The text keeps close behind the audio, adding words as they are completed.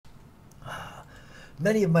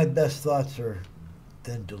Many of my best thoughts are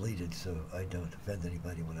then deleted so I don't offend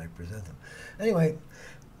anybody when I present them. Anyway,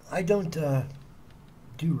 I don't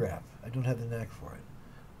do rap. I don't have the knack for it.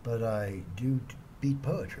 But I do beat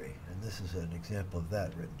poetry, and this is an example of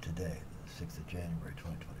that written today, the 6th of January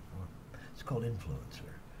 2024. It's called Influencer.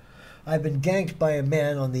 I've been ganked by a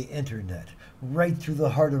man on the internet, right through the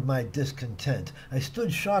heart of my discontent. I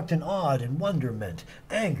stood shocked and awed in wonderment.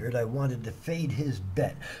 Angered, I wanted to fade his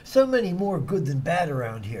bet. So many more good than bad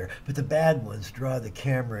around here, but the bad ones draw the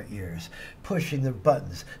camera ears, pushing the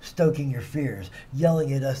buttons, stoking your fears,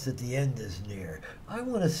 yelling at us that the end is near. I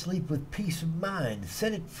want to sleep with peace of mind,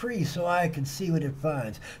 set it free so I can see what it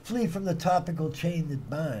finds, flee from the topical chain that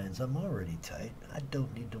binds. I'm already tight, I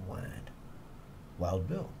don't need to wind. Wild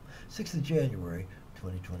Bill, 6th of January,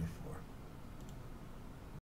 2024.